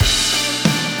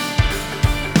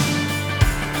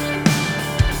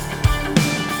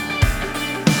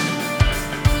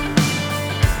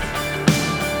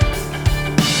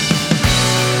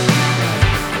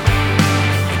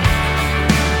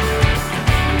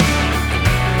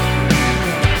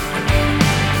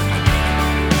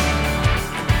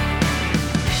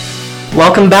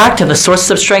Welcome back to the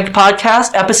Sources of Strength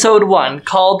podcast, episode 1,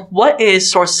 called What is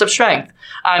Sources of Strength?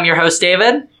 I'm your host,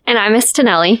 David. And I'm Miss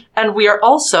Tonelli. And we are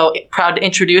also proud to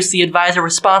introduce the advisor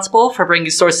responsible for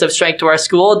bringing Sources of Strength to our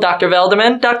school, Dr.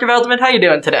 Veldeman. Dr. Veldeman, how are you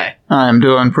doing today? I'm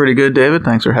doing pretty good, David.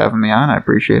 Thanks for having me on. I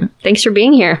appreciate it. Thanks for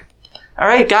being here. All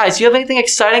right, guys, do you have anything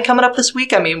exciting coming up this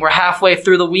week? I mean, we're halfway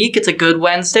through the week. It's a good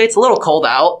Wednesday. It's a little cold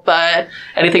out, but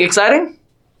anything exciting?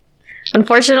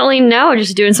 Unfortunately, no.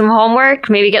 Just doing some homework,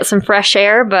 maybe get some fresh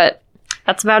air, but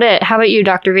that's about it. How about you,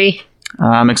 Dr. V?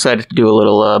 I'm excited to do a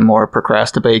little more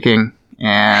procrastinating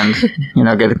and,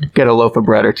 get a loaf of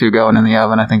bread or two going in the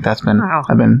oven. I think that's been, Wow.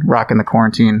 I've been rocking the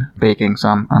quarantine baking, so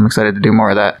I'm excited to do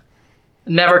more of that.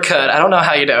 Never could. I don't know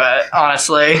how you do it,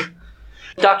 honestly.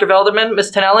 Dr. Veldeman,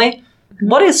 Ms. Tonelli,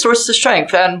 what is Sources of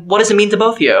Strength, and what does it mean to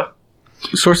both of you?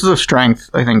 Sources of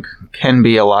strength, I think, can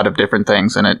be a lot of different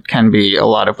things, and it can be a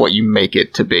lot of what you make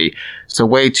it to be. It's a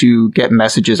way to get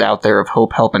messages out there of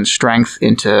hope, help, and strength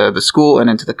into the school and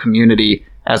into the community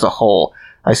as a whole.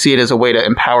 I see it as a way to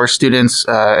empower students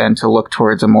and to look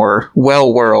towards a more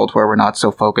well world where we're not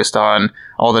so focused on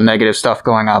all the negative stuff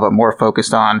going on, but more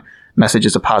focused on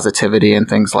messages of positivity and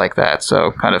things like that.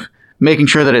 So kind of making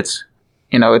sure that it's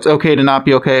okay to not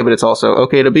be okay, but it's also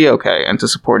okay to be okay and to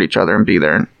support each other and be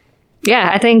there.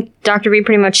 Yeah, I think Dr. V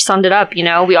pretty much summed it up.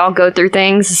 We all go through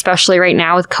things, especially right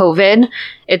now with COVID.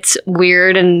 It's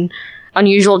weird and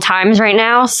unusual times right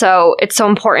now. So it's so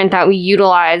important that we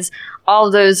utilize all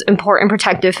of those important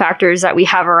protective factors that we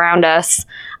have around us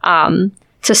to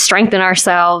strengthen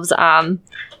ourselves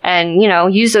and,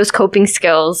 use those coping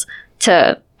skills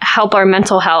to help our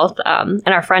mental health and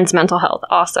our friends' mental health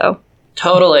also.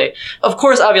 Totally. Of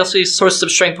course, obviously, Sources of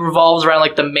Strength revolves around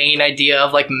the main idea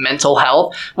of mental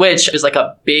health, which is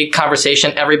a big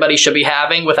conversation everybody should be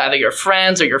having with either your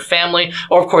friends or your family,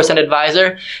 or of course an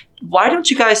advisor. Why don't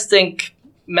you guys think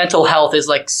mental health is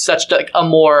such a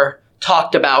more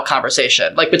talked about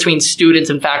conversation, between students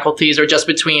and faculties, or just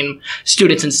between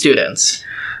students and students?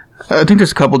 I think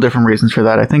there's a couple different reasons for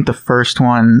that. I think the first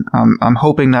one, I'm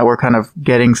hoping that we're kind of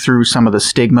getting through some of the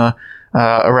stigma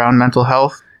around mental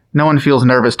health. No one feels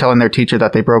nervous telling their teacher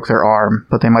that they broke their arm,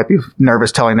 but they might be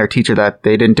nervous telling their teacher that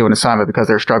they didn't do an assignment because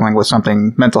they're struggling with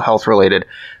something mental health related.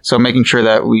 So making sure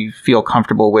that we feel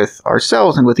comfortable with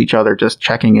ourselves and with each other, just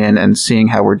checking in and seeing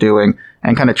how we're doing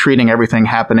and kind of treating everything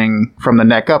happening from the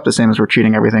neck up the same as we're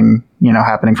treating everything,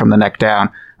 happening from the neck down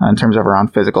in terms of our own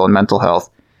physical and mental health.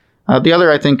 The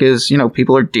other, I think, is,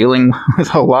 people are dealing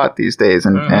with a lot these days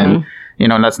and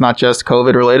that's not just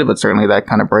COVID related, but certainly that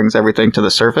kind of brings everything to the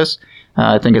surface.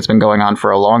 I think it's been going on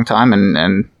for a long time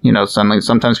and suddenly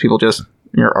sometimes people just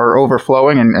are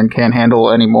overflowing and can't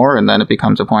handle anymore. And then it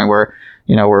becomes a point where,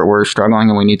 we're struggling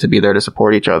and we need to be there to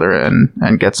support each other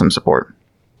and get some support.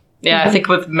 Yeah, I think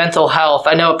with mental health,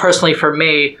 I know personally for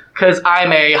me, because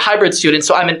I'm a hybrid student,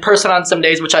 so I'm in person on some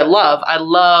days, which I love. I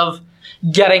love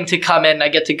getting to come in. I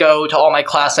get to go to all my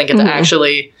class and get to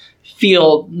actually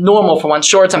feel normal for once.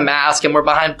 Sure, it's a mask and we're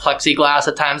behind plexiglass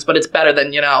at times, but it's better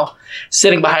than,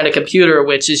 sitting behind a computer,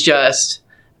 which is just,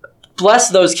 bless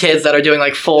those kids that are doing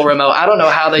full remote. I don't know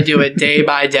how they do it day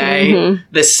by day,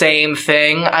 the same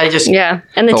thing. Yeah,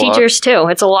 and the teachers too.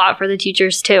 It's a lot for the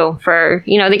teachers too. For,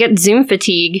 they get Zoom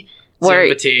fatigue where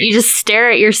you just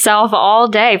stare at yourself all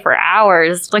day for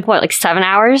hours. 7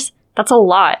 hours? That's a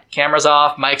lot. Cameras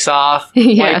off, mics off,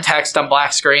 white text on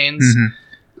black screens. Mm-hmm.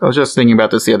 I was just thinking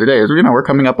about this the other day. We're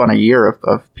coming up on a year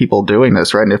of people doing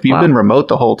this, right? And if you've been remote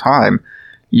the whole time,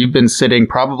 you've been sitting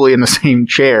probably in the same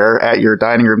chair at your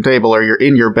dining room table, or you're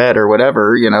in your bed or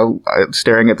whatever,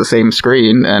 staring at the same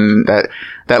screen. And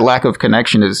that lack of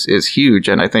connection is huge.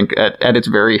 And I think at its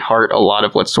very heart, a lot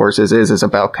of what Sources is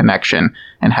about connection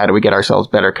and how do we get ourselves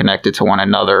better connected to one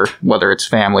another, whether it's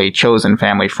family, chosen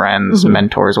family, friends,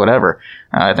 mentors, whatever.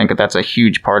 I think that's a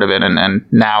huge part of it. And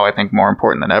now I think more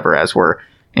important than ever as we're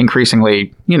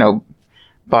increasingly,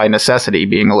 by necessity,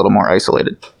 being a little more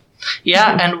isolated.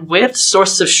 Yeah, and with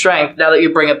Sources of Strength, now that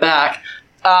you bring it back,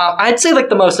 I'd say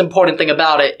the most important thing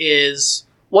about it is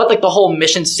what the whole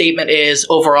mission statement is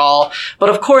overall. But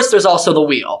of course, there's also the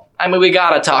wheel. I mean, we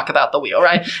gotta talk about the wheel,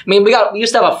 right? I mean, we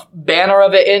used to have a banner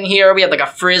of it in here. We had a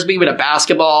frisbee with a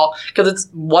basketball because it's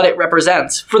what it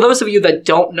represents. For those of you that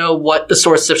don't know what the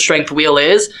Sources of Strength wheel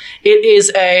is,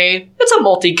 it's a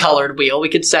multicolored wheel, we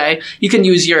could say. You can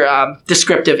use your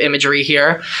descriptive imagery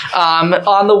here.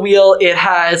 On the wheel, it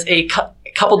has a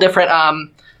couple different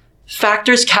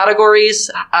factors, categories.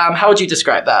 How would you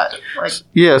describe that?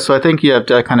 Yeah, so I think you have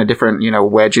kind of different,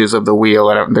 wedges of the wheel.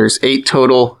 And there's 8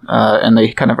 total, and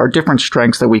they kind of are different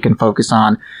strengths that we can focus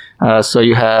on. So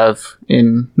you have,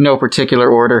 in no particular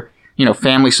order,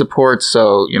 family support.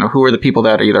 So, who are the people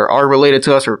that either are related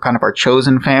to us or kind of our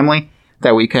chosen family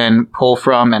that we can pull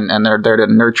from, and they're there to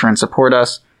nurture and support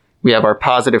us. We have our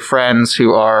positive friends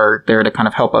who are there to kind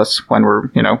of help us when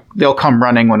we're, they'll come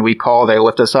running when we call, they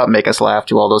lift us up, make us laugh,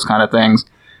 do all those kind of things.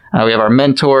 We have our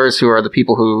mentors who are the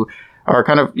people who are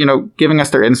kind of, giving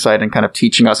us their insight and kind of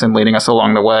teaching us and leading us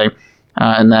along the way.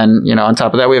 And then, on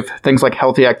top of that, we have things like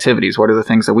healthy activities. What are the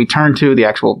things that we turn to, the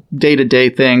actual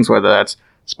day-to-day things, whether that's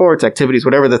sports, activities,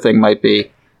 whatever the thing might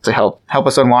be, to help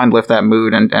us unwind, lift that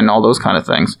mood, and all those kind of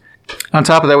things. On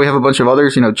top of that, we have a bunch of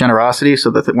others, generosity,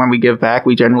 so that when we give back,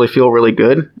 we generally feel really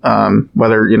good.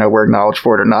 Whether, we're acknowledged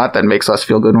for it or not, that makes us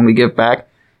feel good when we give back.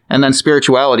 And then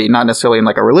spirituality, not necessarily in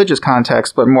like a religious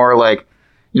context, but more like,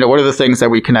 what are the things that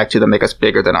we connect to that make us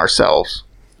bigger than ourselves,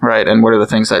 right? And what are the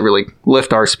things that really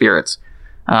lift our spirits?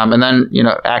 And then,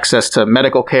 access to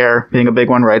medical care being a big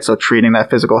one, right? So treating that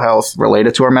physical health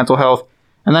related to our mental health.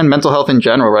 And then mental health in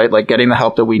general, right? Like getting the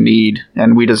help that we need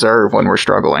and we deserve when we're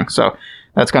struggling. So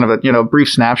that's kind of a, brief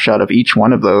snapshot of each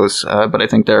one of those. But I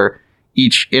think they're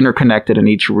each interconnected and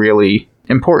each really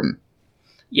important.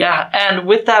 Yeah. And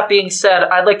with that being said,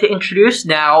 I'd like to introduce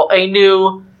now a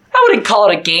new, I wouldn't call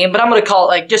it a game, but I'm going to call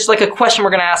it just like a question we're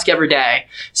going to ask every day.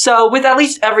 So with at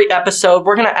least every episode,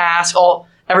 we're going to ask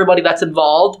everybody that's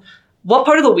involved, what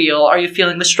part of the wheel are you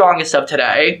feeling the strongest of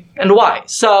today and why?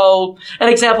 So an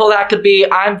example of that could be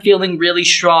I'm feeling really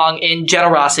strong in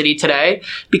generosity today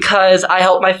because I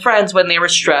helped my friends when they were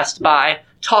stressed by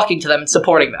talking to them and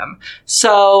supporting them.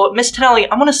 So Miss Tonelli,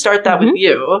 I'm going to start that with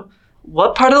you.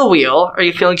 What part of the wheel are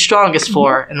you feeling strongest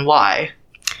for and why?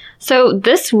 So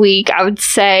this week, I would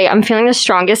say I'm feeling the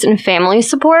strongest in family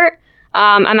support.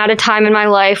 I'm at a time in my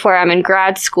life where I'm in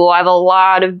grad school. I have a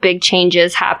lot of big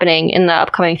changes happening in the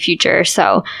upcoming future.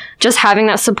 So just having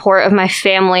that support of my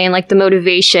family and like the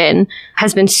motivation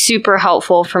has been super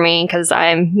helpful for me because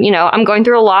I'm going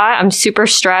through a lot. I'm super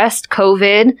stressed,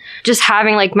 COVID. Just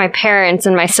having like my parents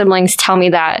and my siblings tell me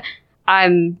that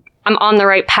I'm on the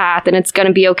right path and it's going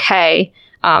to be okay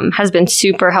has been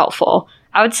super helpful.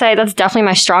 I would say that's definitely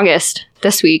my strongest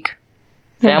this week.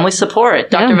 Family support.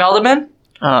 Dr. Veldeman?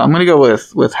 I'm going to go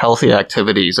with healthy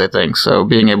activities, I think. So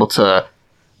being able to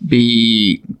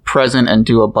be present and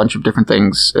do a bunch of different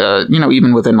things,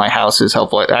 even within my house is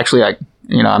helpful. Actually,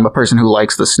 I'm a person who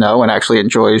likes the snow and actually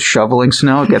enjoys shoveling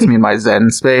snow. It gets me in my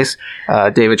Zen space.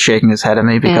 David's shaking his head at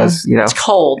me because, It's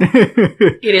cold.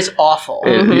 It is awful.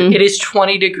 It is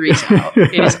 20 degrees out.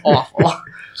 It is awful.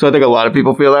 So I think a lot of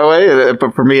people feel that way,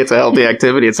 but for me, it's a healthy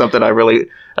activity. It's something I really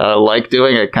like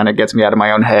doing. It kind of gets me out of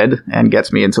my own head and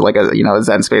gets me into like a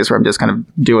Zen space where I'm just kind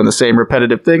of doing the same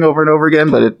repetitive thing over and over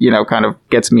again. But it, kind of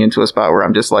gets me into a spot where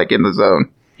I'm just like in the zone.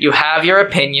 You have your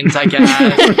opinions, I guess.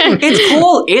 It's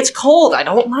cold. It's cold. I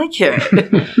don't like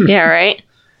it. Yeah, right.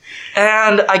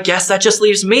 And I guess that just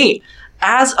leaves me.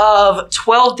 As of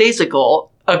 12 days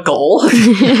ago, I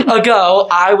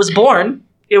was born.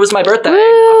 It was my birthday,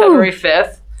 February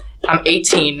 5th. I'm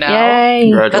 18 now.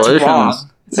 Yay. Congratulations.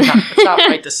 That's wrong. It's not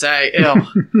right to say. Ew.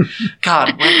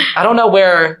 God, I don't know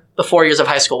where the 4 years of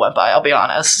high school went by, I'll be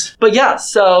honest. But yeah,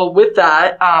 so with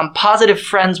that, positive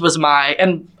friends was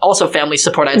and also family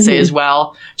support, I'd say as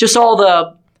well. Just all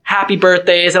the happy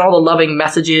birthdays and all the loving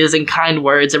messages and kind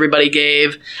words everybody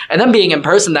gave. And then being in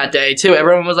person that day, too.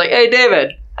 Everyone was like, hey,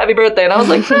 David, happy birthday. And I was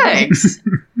like, thanks.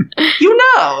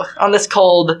 On this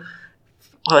cold...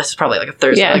 Well, this is probably like a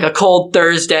Thursday, like a cold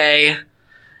Thursday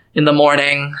in the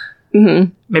morning.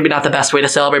 Mm-hmm. Maybe not the best way to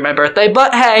celebrate my birthday,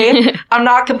 but hey, I'm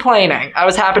not complaining. I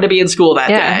was happy to be in school that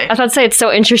day. I was about to say, it's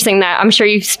so interesting that I'm sure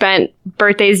you've spent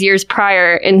birthdays years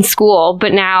prior in school,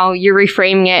 but now you're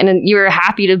reframing it and you're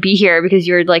happy to be here because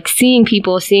you're like seeing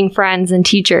people, seeing friends and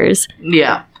teachers.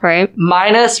 Yeah. Right?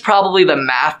 Minus probably the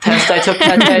math test I took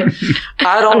that day.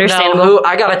 I don't know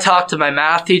I gotta talk to my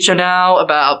math teacher now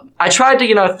about, I tried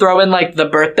to, throw in like the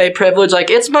birthday privilege, like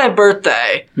it's my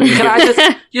birthday. Can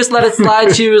I just let it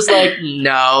slide? She was like,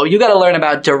 no, you gotta learn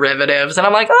about derivatives. And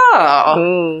I'm like,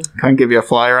 oh. Can't give you a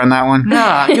flyer on that one?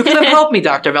 Nah, you could have helped me,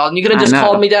 Dr. Velden. You could have just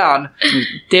called me down.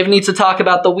 Dave needs to talk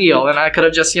about the wheel, and I could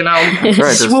have just,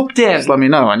 swooped in. Just let me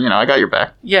know, and I got your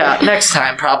back. Yeah, next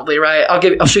time probably, right?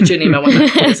 I'll shoot you an email when the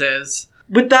quiz is.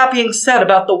 With that being said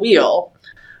about the wheel,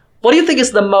 what do you think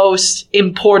is the most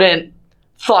important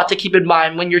thought to keep in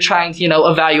mind when you're trying to,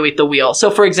 evaluate the wheel? So,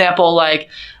 for example,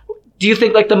 do you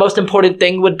think the most important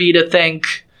thing would be to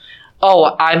think,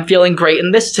 oh, I'm feeling great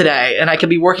in this today, and I could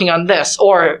be working on this?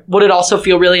 Or would it also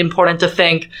feel really important to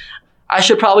think, I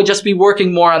should probably just be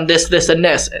working more on this, this, and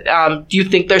this? Do you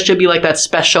think there should be that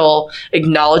special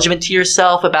acknowledgement to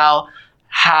yourself about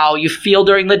how you feel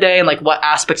during the day and what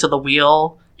aspects of the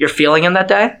wheel you're feeling in that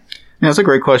day? Yeah, that's a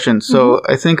great question. So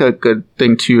I think a good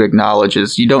thing to acknowledge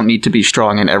is you don't need to be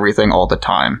strong in everything all the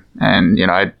time. And,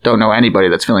 I don't know anybody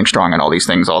that's feeling strong in all these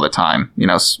things all the time,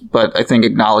 but I think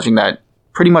acknowledging that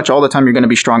pretty much all the time you're going to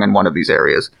be strong in one of these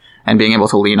areas and being able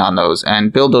to lean on those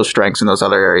and build those strengths in those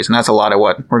other areas. And that's a lot of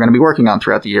what we're going to be working on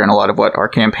throughout the year, and a lot of what our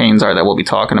campaigns are that we'll be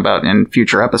talking about in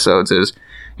future episodes is,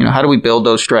 how do we build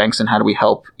those strengths and how do we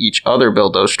help each other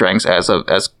build those strengths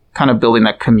as kind of building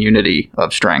that community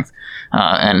of strength,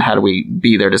 and how do we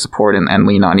be there to support and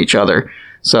lean on each other.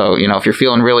 So, if you're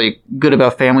feeling really good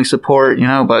about family support,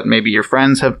 but maybe your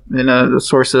friends have been a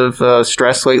source of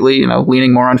stress lately,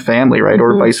 leaning more on family, right?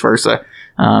 Or vice versa.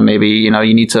 Maybe, you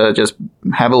need to just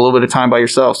have a little bit of time by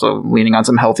yourself. So leaning on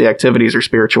some healthy activities or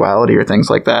spirituality or things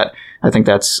like that. I think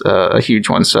that's a huge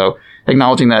one. So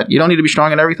acknowledging that you don't need to be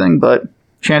strong in everything, but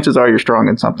chances are you're strong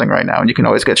in something right now, and you can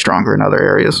always get stronger in other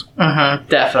areas.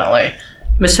 Definitely.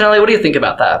 Ms. Tonelli, what do you think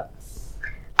about that?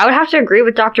 I would have to agree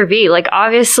with Dr. V.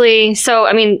 Obviously,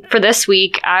 for this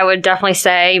week, I would definitely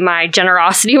say my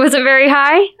generosity wasn't very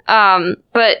high.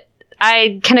 But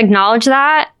I can acknowledge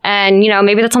that, and,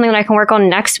 maybe that's something that I can work on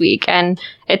next week. And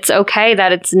it's okay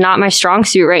that it's not my strong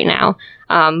suit right now.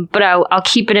 But I'll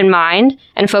keep it in mind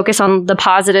and focus on the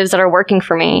positives that are working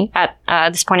for me at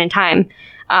this point in time.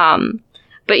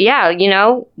 But yeah,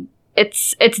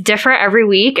 it's different every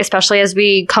week, especially as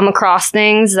we come across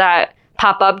things that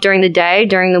pop up during the day,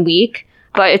 during the week.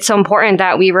 But it's so important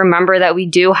that we remember that we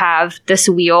do have this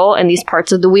wheel and these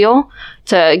parts of the wheel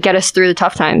to get us through the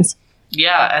tough times.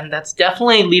 Yeah, and that's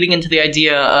definitely leading into the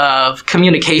idea of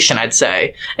communication, I'd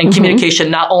say. And communication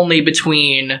not only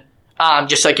between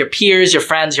just like your peers, your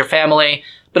friends, your family,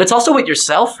 but it's also with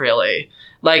yourself, really.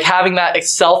 Like having that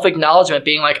self-acknowledgement,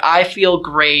 being like, I feel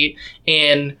great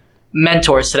in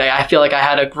mentors today. I feel like I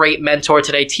had a great mentor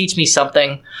today teach me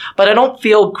something, but I don't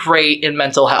feel great in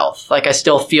mental health. Like I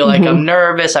still feel like I'm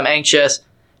nervous, I'm anxious.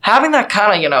 Having that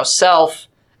kind of,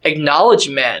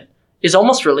 self-acknowledgement is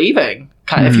almost relieving.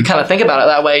 If you kind of think about it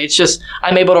that way. It's just,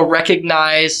 I'm able to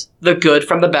recognize the good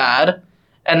from the bad.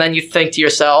 And then you think to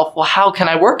yourself, well, how can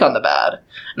I work on the bad?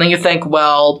 And then you think,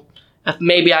 well, if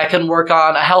maybe I can work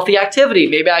on a healthy activity.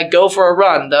 Maybe I go for a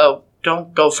run, though.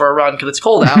 Don't go for a run because it's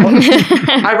cold out.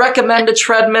 I recommend a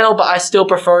treadmill, but I still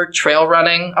prefer trail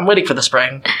running. I'm waiting for the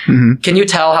spring. Can you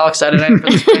tell how excited I am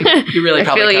for the spring? You really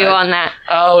probably I feel can. you on that.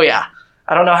 Oh, yeah.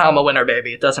 I don't know how I'm a winter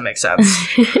baby. It doesn't make sense.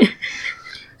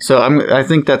 So I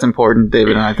think that's important,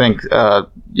 David, and I think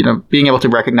being able to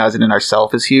recognize it in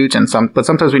ourselves is huge. But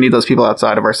sometimes we need those people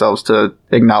outside of ourselves to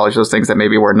acknowledge those things that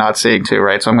maybe we're not seeing too,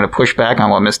 right? So I'm going to push back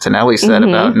on what Ms. Tonelli said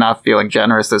about not feeling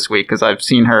generous this week, because I've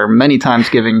seen her many times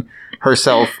giving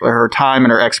herself, her time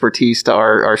and her expertise to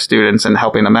our students and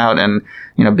helping them out, and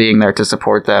being there to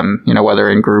support them, whether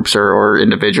in groups or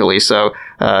individually. So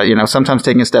sometimes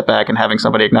taking a step back and having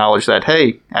somebody acknowledge that,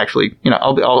 hey, actually,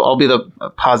 I'll be the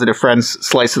positive friend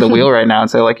slice of the wheel right now and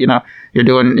say, like, you're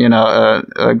doing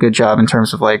a good job in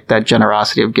terms of like that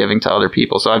generosity of giving to other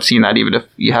people. So I've seen that even if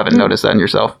you haven't noticed that in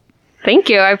yourself. Thank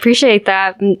you. I appreciate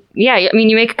that. Yeah, I mean,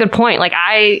 you make a good point. Like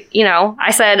I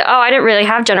said, oh, I didn't really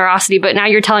have generosity, but now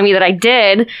you're telling me that I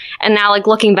did. And now like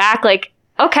looking back, like,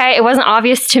 okay, it wasn't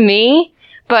obvious to me,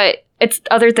 but it's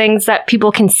other things that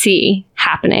people can see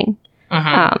happening.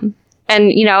 And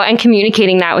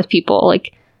communicating that with people,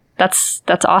 like that's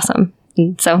awesome.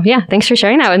 And so yeah, thanks for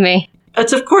sharing that with me.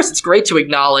 It's great to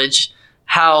acknowledge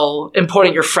how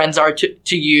important your friends are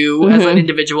to you as an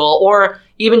individual, or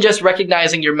even just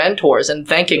recognizing your mentors and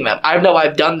thanking them. I know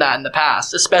I've done that in the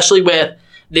past, especially with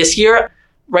this year.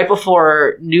 Right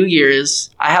before New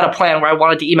Year's, I had a plan where I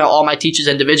wanted to email all my teachers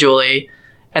individually,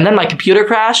 and then my computer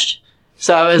crashed.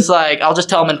 So I was like, I'll just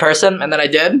tell them in person, and then I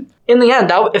did. In the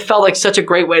end, it felt like such a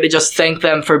great way to just thank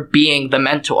them for being the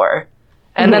mentor.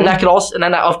 And then that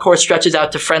of course stretches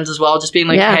out to friends as well, just being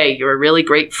like, hey, you're a really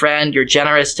great friend, you're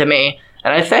generous to me,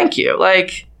 and I thank you.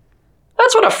 Like,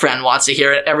 that's what a friend wants to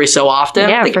hear every so often.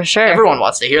 Yeah, for sure. Everyone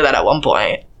wants to hear that at one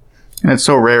point. And it's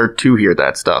so rare to hear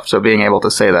that stuff. So being able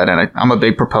to say that, and I'm a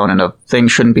big proponent of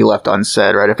things shouldn't be left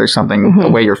unsaid, right? If there's something, the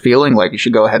way you're feeling, like, you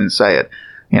should go ahead and say it.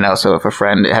 So if a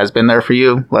friend has been there for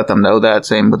you, let them know that.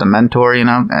 Same with a mentor,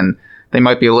 and they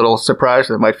might be a little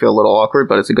surprised. They might feel a little awkward,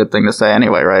 but it's a good thing to say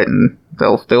anyway, right? And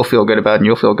they'll feel good about it, and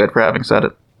you'll feel good for having said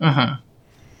it.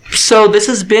 So this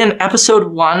has been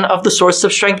episode 1 of the Sources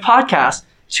of Strength podcast.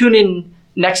 Tune in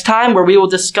next time where we will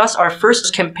discuss our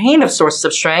first campaign of Sources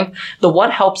of Strength, the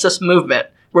What Helps Us movement,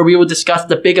 where we will discuss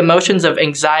the big emotions of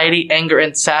anxiety, anger,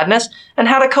 and sadness, and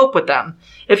how to cope with them.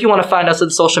 If you want to find us on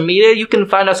social media, you can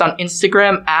find us on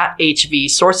Instagram at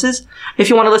HVSources. If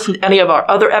you want to listen to any of our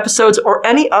other episodes or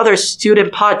any other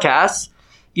student podcasts,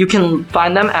 You can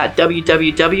find them at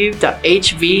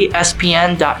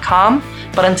www.hvspn.com.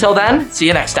 But until then, see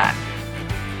you next time.